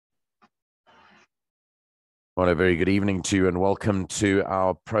Well, a very good evening to you and welcome to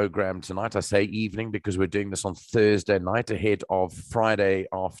our program tonight. I say evening because we're doing this on Thursday night ahead of Friday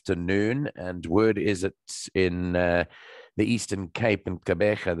afternoon. And word is it's in the Eastern Cape and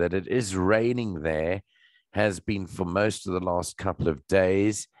Gqeberha that it is raining there, has been for most of the last couple of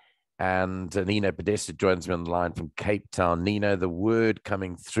days. And Nino Podesta joins me on the line from Cape Town. Nino, the word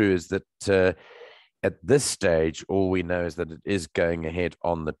coming through is that at this stage, all we know is that it is going ahead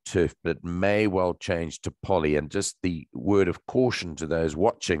on the turf, but it may well change to poly. And just the word of caution to those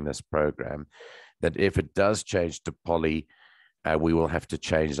watching this program, that if it does change to poly, we will have to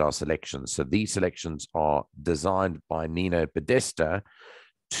change our selections. So these selections are designed by Nino Podesta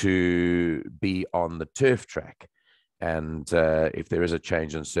to be on the turf track. And if there is a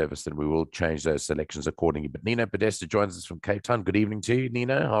change in service, then we will change those selections accordingly. But Nino Podesta joins us from Cape Town. Good evening to you,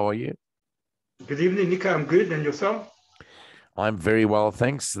 Nino. How are you? Good evening, Nico. I'm good. And yourself? I'm very well,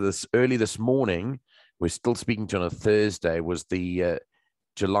 thanks. This morning, we're still speaking to on a Thursday, was the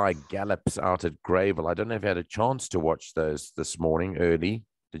July gallops out at Greyville. I don't know if you had a chance to watch those this morning early.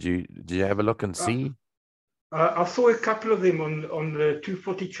 Did you have a look and see? I saw a couple of them on the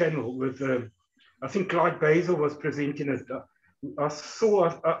 240 channel with, I think Clyde Basil was presenting it. I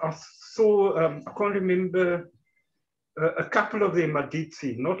saw, I can't remember, a couple of them I did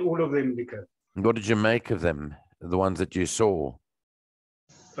see, not all of them, Nico. What did you make of them, the ones that you saw?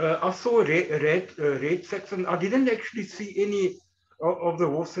 I saw Red Saxon. I didn't actually see any of the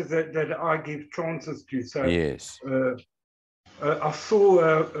horses that I gave chances to. So Yes. I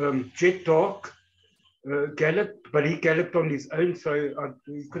saw Jet Dark gallop, but he galloped on his own, so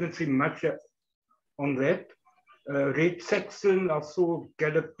you couldn't see much on that. Red Saxon, I saw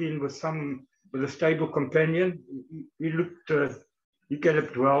galloping with a stable companion. He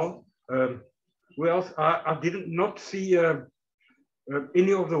galloped well. Who else? I did not see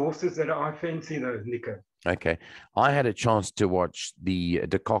any of the horses that I fancy, though, Nico. Okay. I had a chance to watch the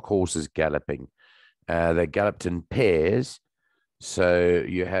De Kock horses galloping. They galloped in pairs. So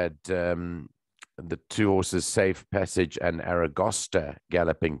you had the two horses, Safe Passage and Aragosta,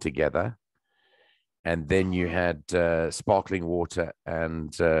 galloping together. And then you had Sparkling Water and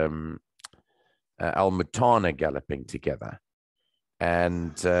Almutana galloping together.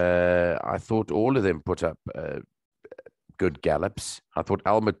 And I thought all of them put up good gallops. I thought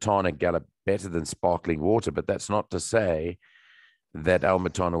Almutana galloped better than Sparkling Water, but that's not to say that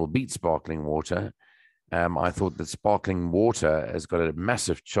Almutana will beat Sparkling Water. I thought that Sparkling Water has got a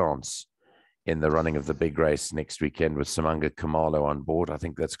massive chance in the running of the big race next weekend with Samanga Kamalo on board. I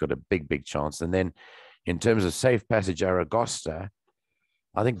think that's got a big chance. And then in terms of Safe Passage Aragosta,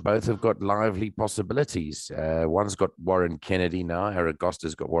 I think both have got lively possibilities. One's got Warren Kennedy now.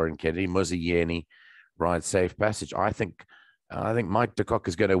 Aragosta's got Warren Kennedy. Muzieni rides Safe Passage. I think Mike De Kock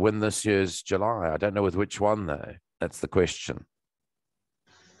is going to win this year's July. I don't know with which one, though. That's the question.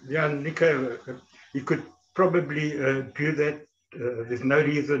 Yeah, Nico, you could probably do that. There's no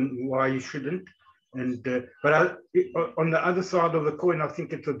reason why you shouldn't. And but on the other side of the coin, I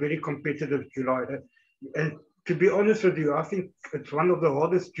think it's a very competitive July. And to be honest with you, I think it's one of the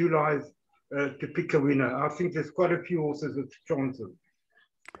hardest Julys to pick a winner. I think there's quite a few horses with chances.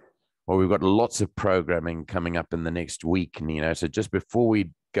 Well, we've got lots of programming coming up in the next week, Nino. So just before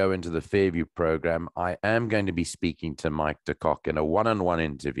we go into the Fairview program, I am going to be speaking to Mike De Kock in a one-on-one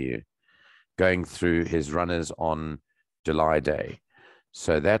interview, going through his runners on July Day.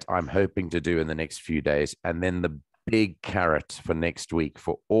 So that I'm hoping to do in the next few days. And then the big carrot for next week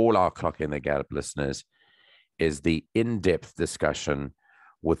for all our Clocking the Gallop listeners is the in-depth discussion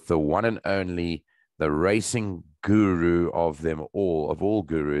with the one and only, the racing guru of them all, of all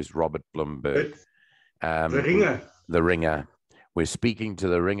gurus, Robert Blumberg. The ringer. We're speaking to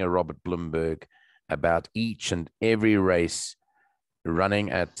the ringer, Robert Blumberg, about each and every race running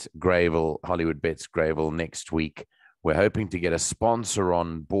at Greyville, Hollywood Bets Greyville next week. We're hoping to get a sponsor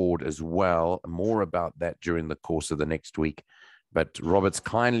on board as well. More about that during the course of the next week. But Robert's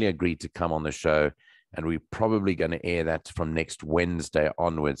kindly agreed to come on the show, and we're probably going to air that from next Wednesday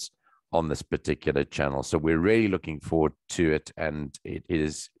onwards on this particular channel. So we're really looking forward to it, and it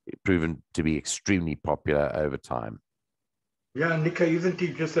is proven to be extremely popular over time. Yeah, Nico, isn't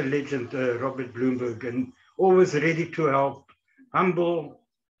he just a legend, Robert Bloomberg, and always ready to help, humble.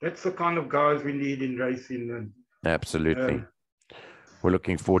 That's the kind of guys we need in racing. And absolutely. We're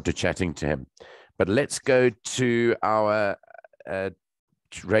looking forward to chatting to him. But let's go to our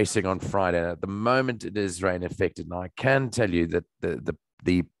racing on Friday. At the moment, it is rain affected. Now, I can tell you that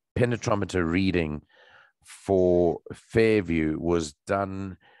the penetrometer reading for Fairview was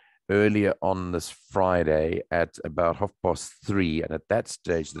done earlier on this Friday at about 3:30. And at that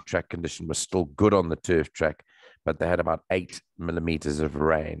stage, the track condition was still good on the turf track, but they had about 8 millimeters of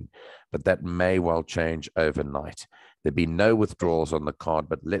rain. But that may well change overnight. There'd be no withdrawals on the card,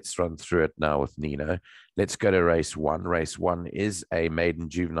 but let's run through it now with Nino. Let's go to race one. Race one is a maiden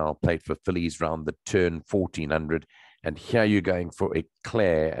juvenile plate for fillies round the turn 1400. And here you're going for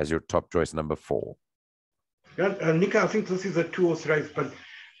Eclair as your top choice, number 4. Yeah, Nika, I think this is a 2-horse race, but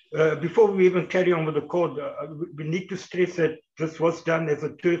before we even carry on with the card, we need to stress that this was done as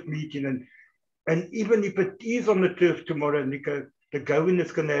a turf meeting, and even if it is on the turf tomorrow, Nika, the going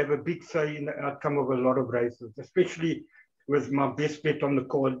is going to have a big say in the outcome of a lot of races, especially with my best bet on the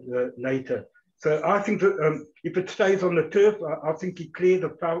card later. So I think that, if it stays on the turf, I think he cleared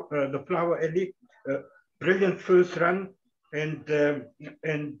the Flower Alley, brilliant first run, and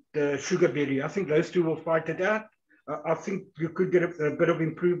Sugarberry. I think those two will fight it out. I think you could get a bit of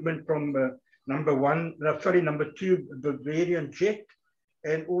improvement from number 2, Bavarian Jet,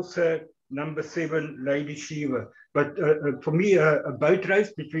 and also number 7, Lady Shiva. But for me, a boat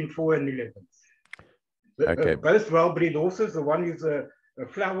race between 4 and 11. Okay. Both well-bred horses. The one is a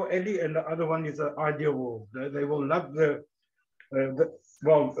Flower Alley, and the other one is an Ideal World. They will love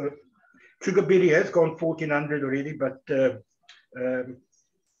Sugarberry has gone 1400 already, but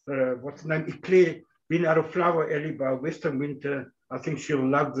what's the name? Eclair, been out of Flower Alley by Western Winter. I think she'll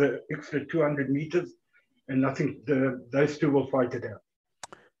love the extra 200 meters, and I think those two will fight it out.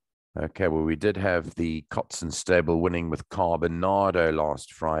 Okay, well, we did have the Cotson stable winning with Carbonado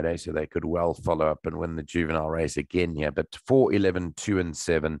last Friday, so they could well follow up and win the juvenile race again here. But 4, 11, 2, and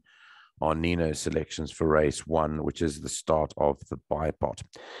 7 are Nino's selections for race 1, which is the start of the bipot.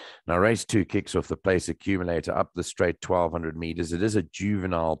 Now, race 2 kicks off the place accumulator up the straight 1200 meters. It is a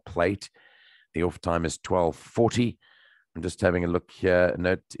juvenile plate. The off time is 12:40. I'm just having a look here.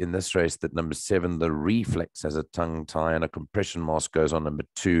 Note in this race that number 7, the Reflex, has a tongue tie, and a compression mask goes on number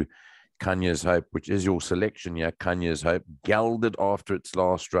 2, Kanya's Hope, which is your selection here. Kanya's Hope gelded after its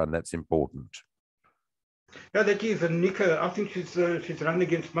last run. That's important. Yeah, that is. And Nika, I think she's run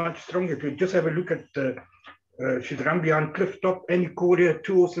against much stronger. If you just have a look at, she's run behind Cliff Top and Korea,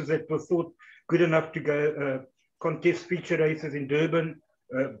 2 horses that were thought good enough to go contest feature races in Durban.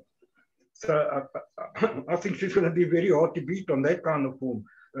 So I think she's going to be very hard to beat on that kind of form.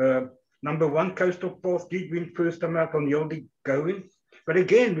 Number 1, Coastal Path, did win first time out on Yildi going. But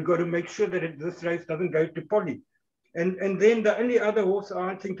again, we've got to make sure that this race doesn't go to Polly. And then the only other horse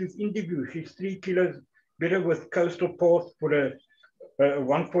I think is Indigo. She's 3 kilos better with Coastal Path for a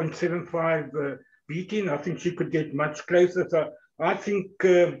 1.75 beating. I think she could get much closer. So I think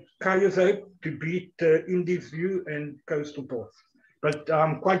Kaya's Hope to beat Indies View and Coastal Path. But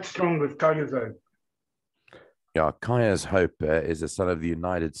I'm quite strong with Kaya's Hope. Yeah, Kaya's Hope is a son of the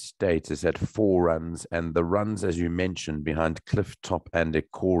United States. Has had 4 runs, and the runs, as you mentioned, behind Cliff Top and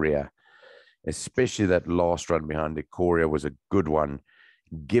Ikoria, especially that last run behind Ikoria was a good one,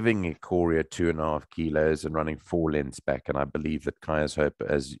 giving Ikoria 2.5 kilos and running 4 lengths back. And I believe that Kaya's Hope,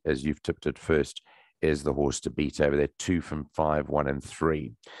 as you've tipped it first, is the horse to beat over there. 2 from 5, 1 and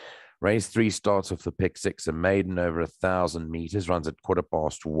 3. Race 3 starts off the pick 6, a maiden over 1,000 meters, runs at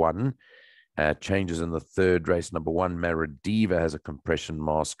 1:15. Changes in the third race. Number 1, Maradiva, has a compression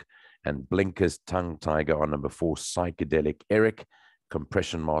mask, and Blinkers Tongue Tiger on number 4, Psychedelic Eric.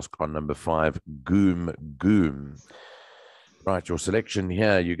 Compression mask on number 5, Goom Goom. Right, your selection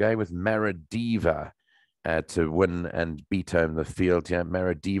here, you go with Maradiva to win and beat home the field here.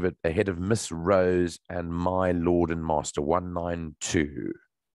 Maradiva ahead of Miss Rose and My Lord and Master, 192.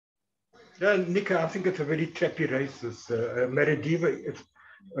 Yeah, Nika, I think it's a very trappy race. This Maradiva,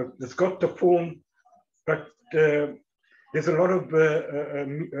 it's got the form, but there's a lot of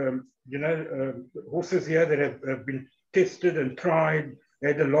horses here that have been tested and tried,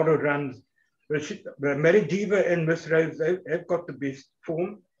 had a lot of runs. Maradiva and Miss Rose have got the best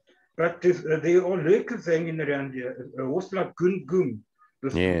form, but there are lurkers hanging around here. A horse like Goom Goom,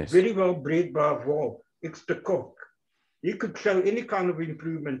 Yes, very well bred by Val, extra cock. He could show any kind of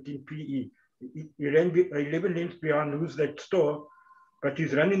improvement in PE. He ran 11 lengths behind Who's That Star, but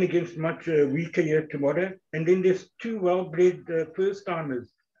he's running against much weaker here tomorrow. And then there's 2 well-bred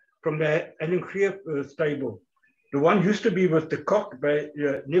first-timers from the Alan Greer stable. The one used to be with the cock, but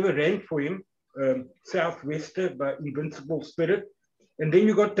never ran for him, Southwester by Invincible Spirit. And then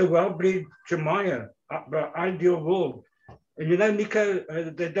you got the well-bred Jemaya by Ideal World. And you know, Nico,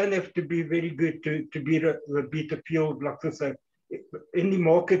 they don't have to be very good to beat a field like this. Any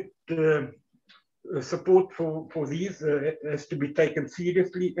market support for these has to be taken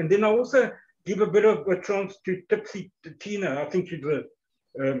seriously. And then I also give a bit of a chance to Tipsy Tina. I think she's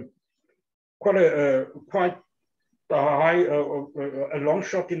quite a long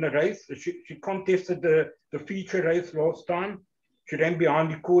shot in the race. She contested the feature race last time. She ran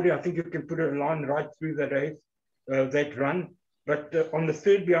behind the Corey. I think you can put a line right through the race, that run. But on the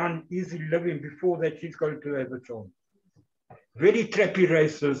third behind Easy Living, before that, she's going to have a chance. Very trappy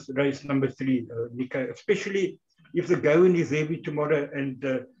races, race number 3, Nico, especially if the going is heavy tomorrow, and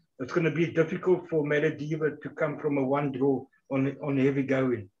it's going to be difficult for Maladiva to come from a one draw on heavy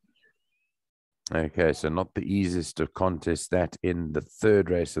going. Okay, so not the easiest to contest that in the third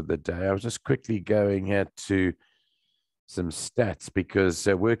race of the day. I was just quickly going here to some stats because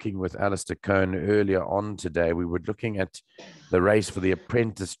working with Alistair Cohn earlier on today, we were looking at the race for the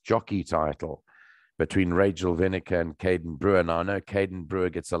apprentice jockey title between Rachel Venniker and Caden Brewer. Now, I know Caden Brewer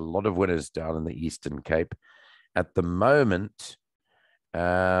gets a lot of winners down in the Eastern Cape. At the moment,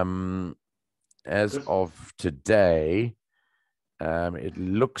 as of today, it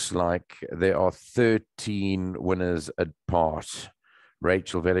looks like there are 13 winners apart.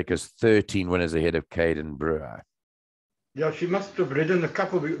 Rachel Venniker's 13 winners ahead of Caden Brewer. Yeah, she must have ridden a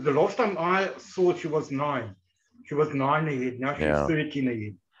couple. The last time I saw, she was 9. She was 9 ahead. Now she's 13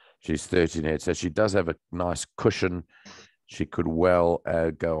 ahead. She's 13 ahead. So she does have a nice cushion. She could well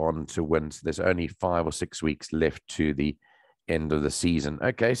go on to win. So there's only 5 or 6 weeks left to the end of the season.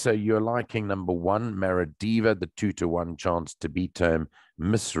 Okay, so you're liking number 1, Maradiva, the 2-to-1 chance to beat home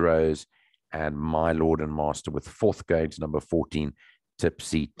Miss Rose and My Lord and Master, with 4th going to number 14,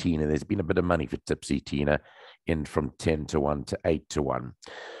 Tipsy Tina. There's been a bit of money for Tipsy Tina in from 10-to-1 to 8-to-1.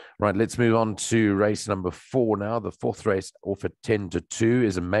 Right, let's move on to race number 4 now. The 4th race off at 10-to-2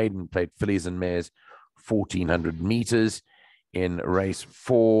 is a maiden plate fillies and mares, 1,400 meters. In race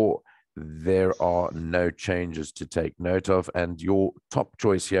 4, there are no changes to take note of. And your top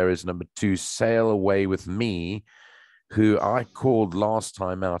choice here is number 2, Sail Away With Me, who I called last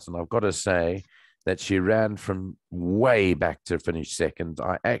time out. And I've got to say that she ran from way back to finish second.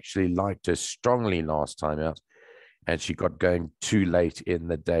 I actually liked her strongly last time out, and she got going too late in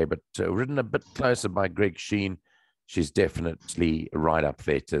the day, but ridden a bit closer by Greg Sheen. She's definitely right up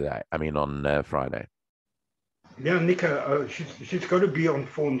there today. I mean, on Friday. Yeah, Nico, she's got to be on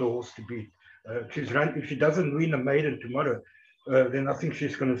form, the horse to beat. If she doesn't win a maiden tomorrow, then I think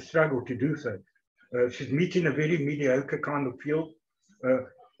she's going to struggle to do so. She's meeting a very mediocre kind of field.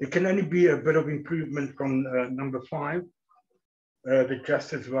 It can only be a bit of improvement from number 5, the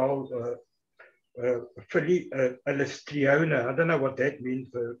just as well. Filly Alastriona. I don't know what that means,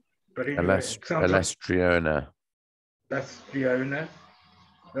 but anyway, Alastriona. Alastriona.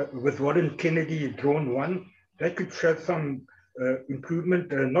 With Warren Kennedy drawn 1, that could show some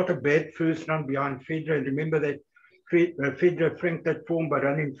improvement. Not a bad first run behind Federer. And remember that Federer franked that form by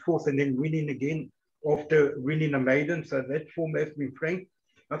running 4th and then winning again after winning a maiden. So that form has been franked.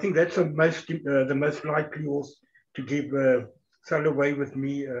 I think that's the most likely horse to give Sail Away With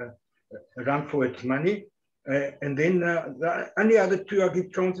Me a run for its money. And then the only other 2 I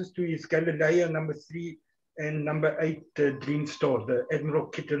give chances to is Galileo, number 3, and number 8, Dream Star, the Admiral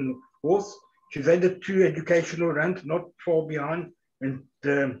Kitten horse. She's had the 2 educational runs, not far behind. And,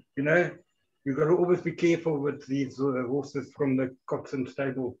 you know, you've got to always be careful with these horses from the Coxon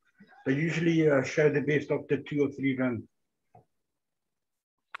stable. They usually show the best after 2 or 3 runs.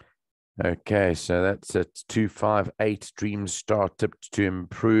 Okay, so that's at 258. Dream Star tipped to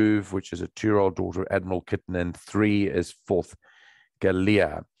improve, which is a 2-year-old daughter of Admiral Kitten, and 3 is 4th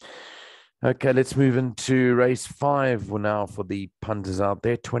Galea. Okay, let's move into race 5 now for the punters out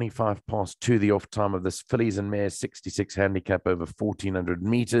there. 2:25 the off time of this fillies and mares 66 handicap over 1,400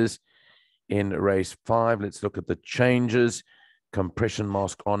 meters. In race 5, let's look at the changes. Compression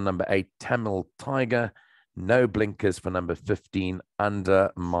mask on number 8, Tamil Tiger. No blinkers for number 15,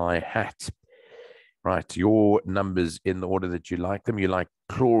 Under My Hat. Right, your numbers in the order that you like them. You like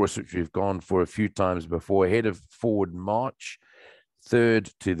Chloris, which we've gone for a few times before, ahead of Forward March.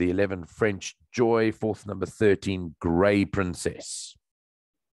 3rd to the 11, French Joy. 4th, number 13, Grey Princess.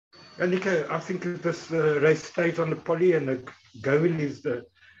 And Nico, I think if this race stays on the poly and the going is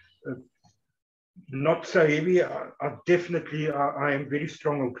not so heavy, I am very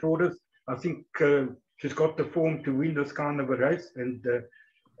strong on Claudius. I think she's got the form to win this kind of a race, and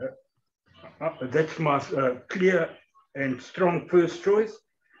that's my clear and strong first choice.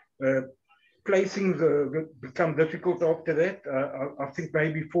 Placings become difficult after that. I think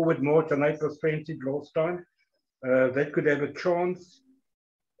maybe Forward March, and it was fancied last time. That could have a chance.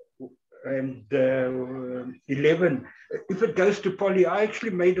 And 11. If it goes to poly, I actually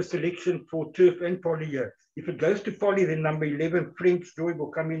made a selection for turf and poly here. If it goes to poly, then number 11, French Joy,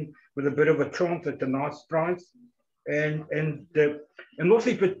 will come in with a bit of a chance at a nice price. and also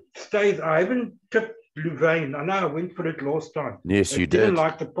if it stays, I haven't tipped Louvain. I know I went for it last time. Yes, you didn't did.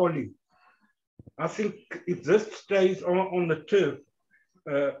 like the poly. I think if this stays on the turf,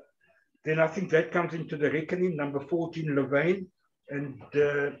 then I think that comes into the reckoning. Number 14, Louvain, and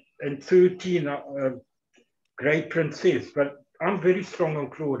 13, Grey Princess. But I'm very strong on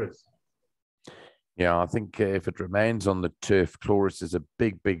Chloris. Yeah, I think if it remains on the turf, Chloris is a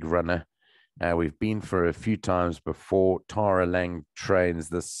big, big runner. We've been for a few times before. Tara Lang trains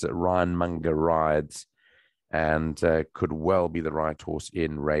this, Ryan Munger rides, and could well be the right horse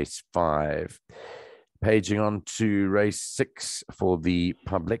in race 5. Paging on to race 6 for the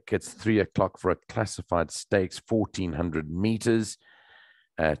public. It's 3 o'clock for a classified stakes, 1,400 meters.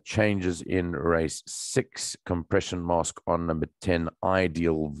 Changes in race 6. Compression mask on number 10,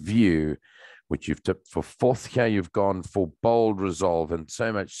 Ideal View, which you've tipped for 4th. Here you've gone for Bold Resolve, and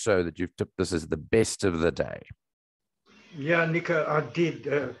so much so that you've tipped this as the best of the day. Yeah, Nico, I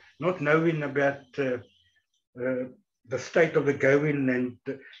did, not knowing about the state of the going, and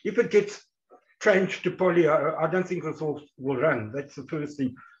if it gets changed to poly, I don't think this horse will run. That's the first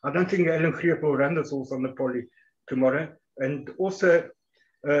thing. I don't think Alan Greer will run this horse on the poly tomorrow. And also,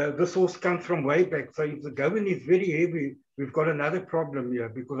 this horse comes from way back. So if the going is very heavy, we've got another problem here,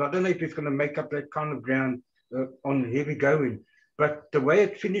 because I don't know if it's going to make up that kind of ground on heavy going. But the way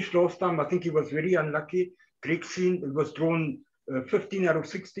it finished last time, I think he was very unlucky. Greg Sheen, it was drawn 15 out of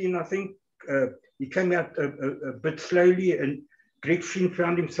 16, I think. He came out a bit slowly, and Greg Sheen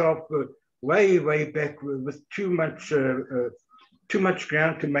found himself way back with too much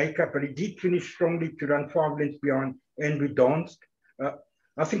ground to make up. But he did finish strongly to run 5 lengths behind, and we danced.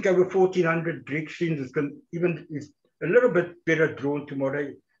 I think over 1,400, Greg Sheen is a little bit better drawn tomorrow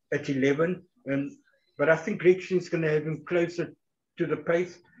at 11. But I think Greg Sheen is going to have him closer to the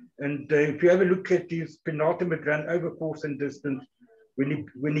pace. And if you have a look at his penultimate run over course and distance,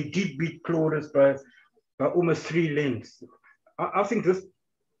 when he did beat Chloris by almost 3 lengths, I think this,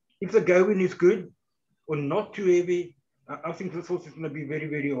 if the going is good or not too heavy, I think this horse is going to be very,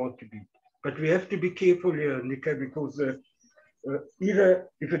 very hard to beat. But we have to be careful here, Nico, because either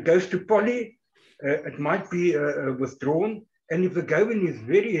if it goes to poly, it might be withdrawn. And if the going is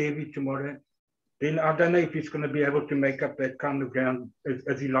very heavy tomorrow, then I don't know if he's going to be able to make up that kind of ground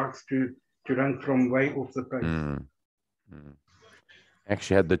as he likes to run from way off the pace.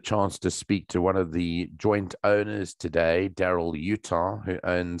 Actually had the chance to speak to one of the joint owners today, Daryl Utah, who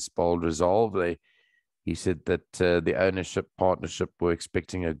owns Bold Resolve. He said that the ownership partnership were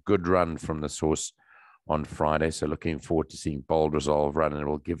expecting a good run from this horse on Friday. So looking forward to seeing Bold Resolve run, and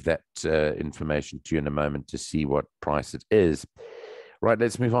we'll give that information to you in a moment to see what price it is. Right,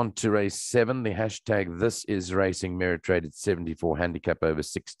 let's move on to race 7. The hashtag This Is Racing Merit Rated 74 handicap over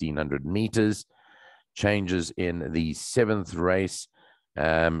 1,600 meters. Changes in the 7th race.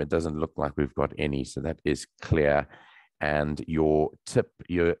 It doesn't look like we've got any, so that is clear. And your tip,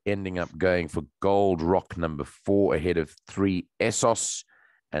 you're ending up going for Gold Rock number 4 ahead of 3 Essos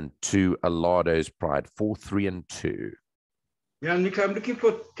and 2 Alado's Pride, 4, 3, and 2. Yeah, Nico, I'm looking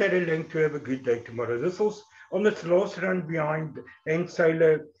for Terry Lang to have a good day tomorrow. This horse on its last run behind Hank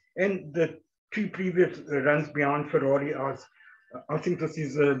Solo and the 2 previous runs behind Ferrari Ice, I think this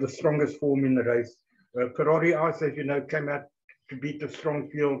is the strongest form in the race. Ferrari Ice, as you know, came out to beat the strong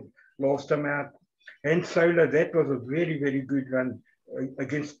field last time out. And Solo, that was a very, very good run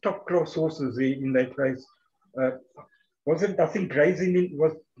against top class horses in that race. Wasn't, I think, grazing in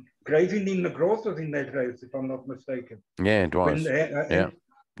the grass was in that race, if I'm not mistaken. Yeah, it was. Yeah,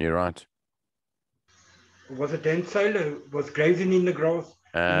 you're right. Was it Dan Solo? Was grazing in the grass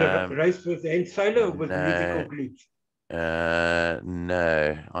in the race with Dan Solo, or was Musical Glitch?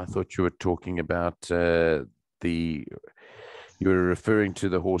 No, I thought you were talking about you were referring to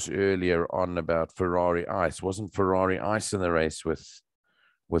the horse earlier on about Ferrari Ice. Wasn't Ferrari Ice in the race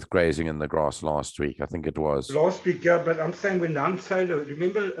with grazing in the grass last week? I think it was. Last week, yeah, but I'm saying when Dan Solo,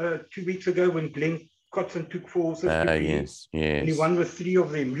 remember 2 weeks ago when Glenn Cotson took 4 horses to yes. And he won with 3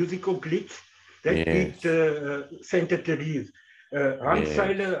 of them. Musical Glitch, that beat Santa Teresa. Han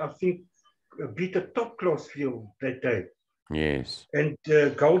Solo, I think, beat a top class field that day. Yes. And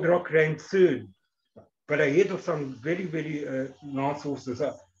Gold Rock ran 3rd, but ahead of some very, very nice horses.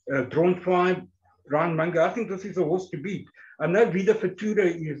 Drawn 5, Ryan Munger. I think this is a horse to beat. I know Vida Futura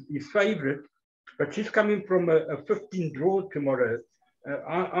is favourite, but she's coming from a 15 draw tomorrow.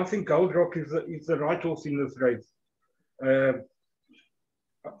 I think Gold Rock is the right horse in this race.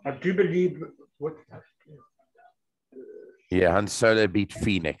 I do believe what. Yeah, Han Solo beat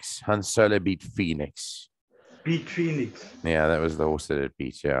Phoenix. Beat Phoenix. Yeah, that was the horse that it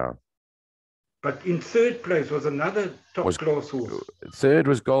beat. Yeah. But in third place was another top-class horse. Third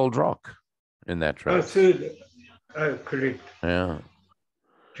was Gold Rock in that race. Oh, third. Oh, correct. Yeah.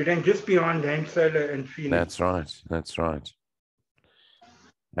 She ran just behind Hand Solar and Phoenix. That's right. That's right.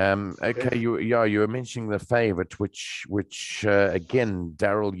 Okay, you were mentioning the favorite, which again,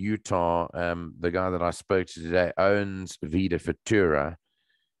 Daryl Utah, the guy that I spoke to today, owns Vida Futura,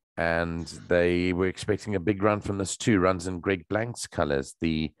 and they were expecting a big run from this too. Runs in Greg Blank's colors,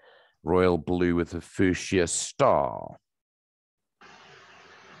 the royal blue with the fuchsia star.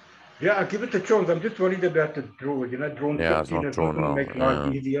 Yeah, I give it a chance. I'm just worried about the draw. You know, drawn 15 is not going to make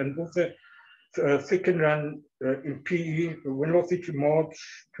life easy. And also, second run in PE, when was it? March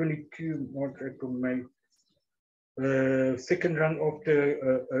 22, March, April, May. Second run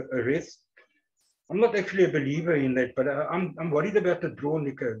after arrest. I'm not actually a believer in that, but I'm worried about the draw,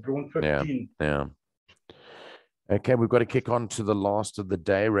 Nico. Drawn 15. Yeah. Okay, we've got to kick on to the last of the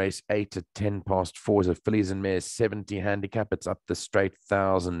day. Race 8 at 10 past 4 is a fillies and mares 70 handicap. It's up the straight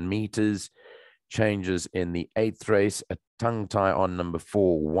 1,000 meters. Changes in the 8th race. A tongue tie on number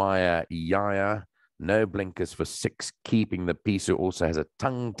 4, Wire Yaya. No blinkers for 6, Keeping the Peace, who also has a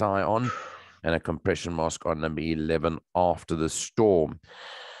tongue tie on, and a compression mask on number 11, After the Storm.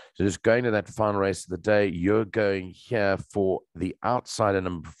 So just going to that final race of the day, you're going here for the outsider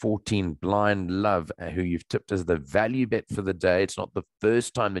number 14, Blind Love, who you've tipped as the value bet for the day. It's not the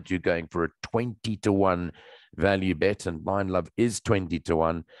first time that you're going for a 20-1 value bet, and Blind Love is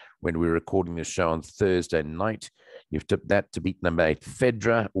 20-1 when we're recording the show on Thursday night. You've tipped that to beat number 8,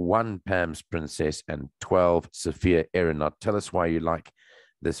 Fedra, 1, Pam's Princess, and 12, Sophia Aeronaut. Tell us why you like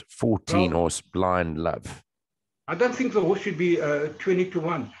this 14-horse Blind Love. I don't think the horse should be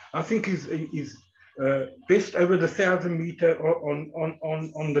 20-1. I think he's best over the 1,000 meter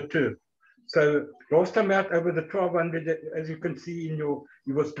on the turf. So last time out over the 1,200, as you can see in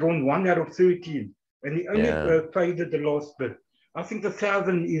he was drawn 1 out of 13, and he only faded the last bit. I think the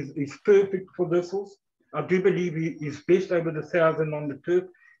 1,000 is perfect for this horse. I do believe he is best over the 1,000 on the turf,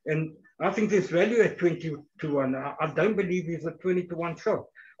 and I think there's value at 20-1. I don't believe he's a 20-1 shot.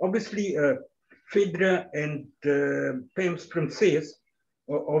 Obviously, Fedra and Pam's Princess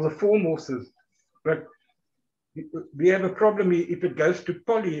are the form horses, but we have a problem. If it goes to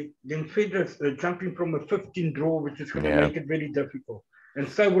Polly, then Fedra's jumping from a 15 draw, which is going to make it very difficult. And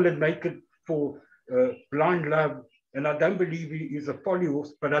so will it make it for Blind Love. And I don't believe he is a Polly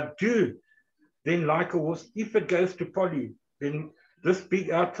horse, but I do then like a horse. If it goes to Polly, then this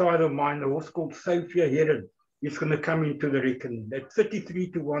big outsider of mine, a horse called Sophia Heron, is going to come into the reckoning. At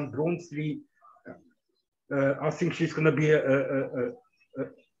 33-1, drawn 3. I think she's going to be a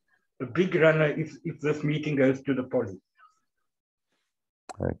big runner if this meeting goes to the Polly.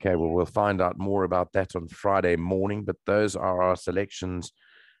 Okay, well, we'll find out more about that on Friday morning, but those are our selections,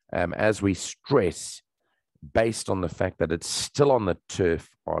 as we stress, based on the fact that it's still on the turf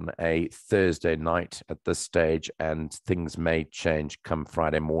on a Thursday night at this stage, and things may change come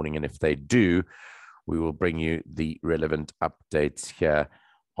Friday morning. And if they do, we will bring you the relevant updates here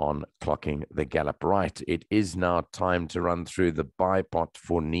on Clocking the Gallop. Right, it is now time to run through the buy pot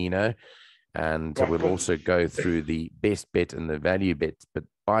for Nino, and we'll also go through the best bet and the value bet. But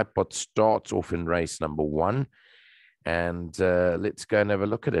buy pot starts off in race number 1, and let's go and have a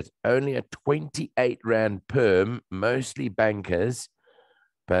look at it. Only a 28 rand perm, mostly bankers,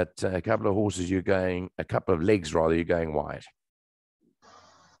 but a couple of horses a couple of legs rather, you're going wide.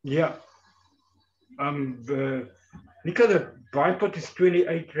 Yeah. Nico, the buy pot is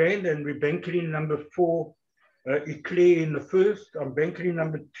 28 rand, and we're banking number 4, Eclair in the first. I'm banking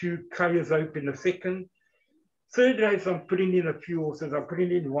number 2, Colors Hope in the second. Third race, I'm putting in a few horses. I'm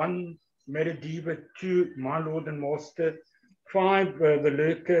putting in 1, Merediva, 2, My Lord and Master, 5, the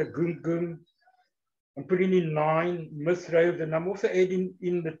Lurker, Goom Goom. I'm putting in 9, Miss Rose, and I'm also adding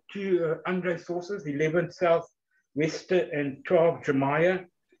in the 2 Andre horses, 11 South Wester and 12 Jemiah.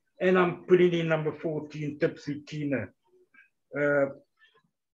 And I'm putting in number 14, Tipsy Tina.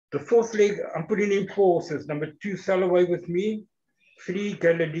 The fourth leg, I'm putting in 4 horses. Number 2, Sail Away With Me. 3,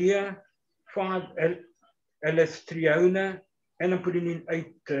 Galilea. 5, Alastriona. And I'm putting in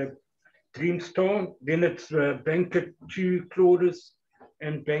 8, Dreamstar. Then it's Banker 2, Claudius.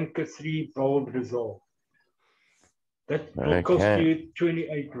 And Banker 3, Bold Resolve. That will cost you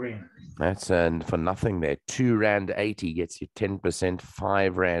 28 rand. That's for nothing there. 2 rand 80 gets you 10%.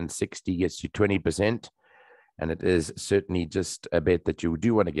 5 rand 60 gets you 20%. And it is certainly just a bet that you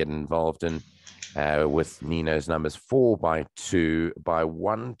do want to get involved in with Nino's numbers: 4 by 2, by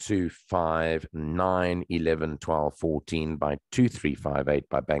 1, 2, 5, 9, 11, 12, 14, by 2, 3, 5, 8,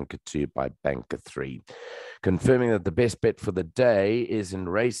 by banker 2, by banker 3. Confirming that the best bet for the day is in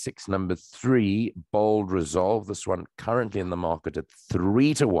race 6, number 3, Bold Resolve. This one currently in the market at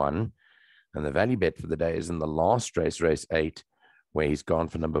 3 to 1. And the value bet for the day is in the last race, race 8, where he's gone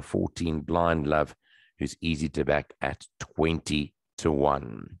for number 14, Blind Love, who's easy to back at 20 to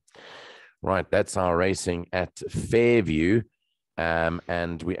 1. Right, that's our racing at Fairview.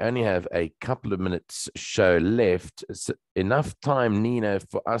 And we only have a couple of minutes show left. So enough time, Nino,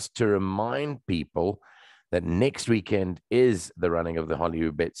 for us to remind people that next weekend is the running of the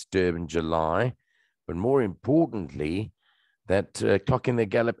Hollywood Bets Durban July. But more importantly, that Clocking the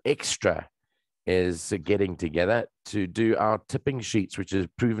Gallop Extra is getting together to do our tipping sheets, which has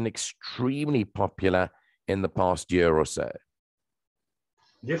proven extremely popular in the past year or so.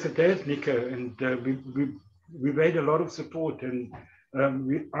 Yes, it has, Nico, and we've had a lot of support, and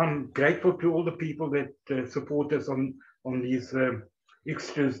I'm grateful to all the people that support us on these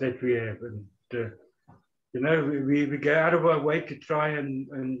extras that we have, and you know, we go out of our way to try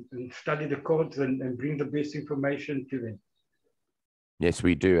and study the cards and bring the best information to them. Yes,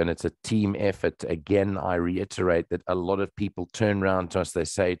 we do, and it's a team effort. Again, I reiterate that a lot of people turn around to us, they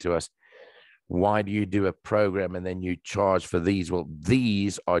say to us, why do you do a program and then you charge for these? Well,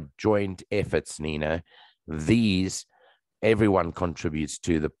 these are joint efforts, Nina. These, everyone contributes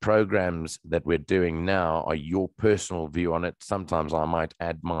to. The programs that we're doing now are your personal view on it. Sometimes I might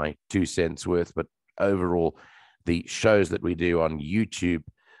add my 2 cents worth, but overall, the shows that we do on YouTube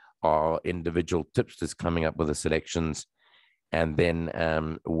are individual tipsters coming up with the selections. And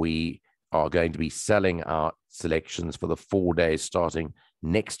then we are going to be selling our selections for the 4 days starting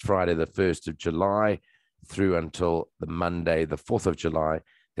next Friday, the 1st of July, through until the Monday, the 4th of July.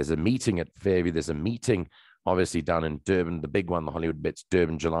 There's a meeting at Fairview. There's a meeting, obviously, down in Durban, the big one, the Hollywood Bets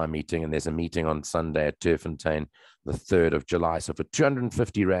Durban July meeting. And there's a meeting on Sunday at Turffontein, the 3rd of July. So for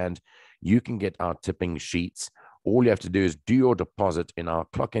 250 Rand, you can get our tipping sheets. All you have to do is do your deposit in our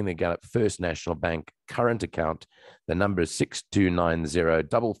Clocking the Gallop First National Bank current account. The number is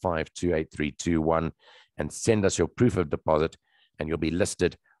 6290552831, and send us your proof of deposit, and you'll be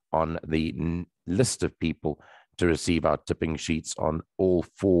listed on the list of people to receive our tipping sheets on all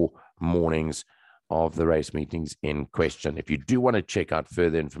 4 mornings of the race meetings in question. If you do want to check out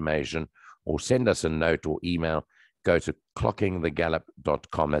further information or send us a note or email, go to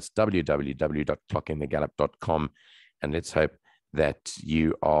clockingthegallop.com. That's www.clockingthegallop.com. And let's hope that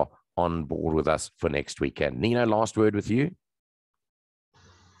you are on board with us for next weekend. Nino, last word with you.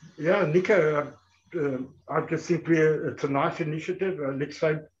 Yeah, Nico, I just think it's a nice initiative. Let's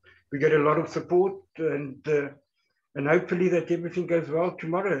hope we get a lot of support, and hopefully that everything goes well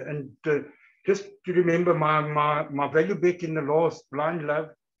tomorrow. And just to remember, my value bet in the last Blind Love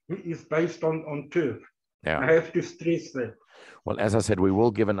is based on turf. Yeah. I have to stress that. Well, as I said, we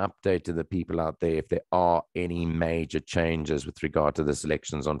will give an update to the people out there if there are any major changes with regard to the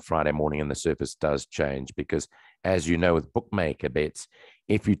selections on Friday morning and the surface does change. Because as you know, with bookmaker bets,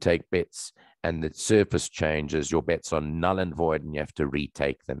 if you take bets and the surface changes, your bets are null and void and you have to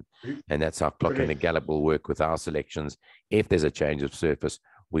retake them. And that's how Clocking the Gallop will work with our selections. If there's a change of surface,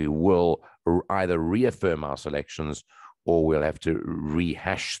 we will either reaffirm our selections or we'll have to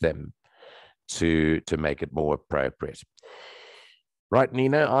rehash them to make it more appropriate. Right,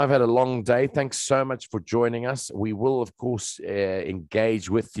 Nina, I've had a long day. Thanks so much for joining us. We will, of course, engage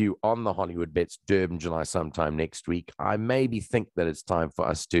with you on the Hollywood Bets Durban July sometime next week. I maybe think that it's time for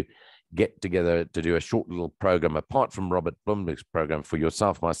us to get together to do a short little program, apart from Robert Bloomberg's program, for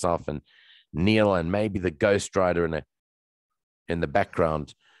yourself, myself, and Neil, and maybe the Ghost Rider in the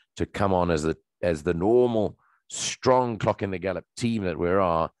background to come on as the normal, strong Clocking the Gallop team that we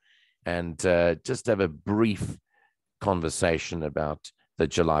are, and just have a brief conversation about the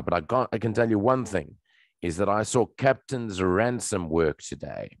July. But I can tell you one thing, is that I saw Captain's Ransom work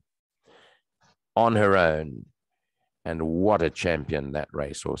today on her own, and what a champion that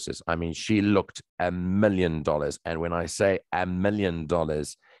racehorse is. I mean, she looked $1 million, and when I say $1 million,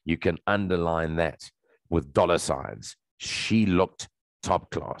 you can underline that with dollar signs. She looked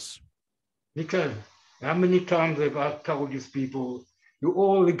top class. Nico, how many times have I told these people, you're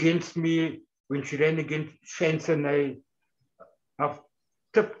all against me? When she ran against Chansonnet, I've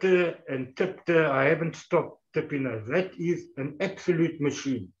tipped her and tipped her. I haven't stopped tipping her. That is an absolute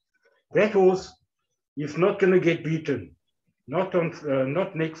machine. That horse is not going to get beaten. Not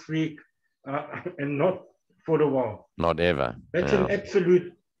next week, and not for a while. Not ever. That's an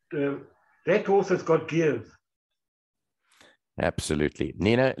absolute. That horse has got gears. Absolutely.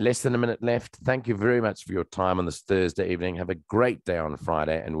 Nino, less than a minute left. Thank you very much for your time on this Thursday evening. Have a great day on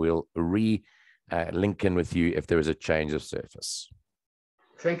Friday, and we'll link in with you if there is a change of surface.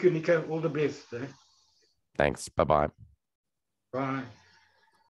 Thank you, Nico. All the best. Thanks. Bye-bye. Bye.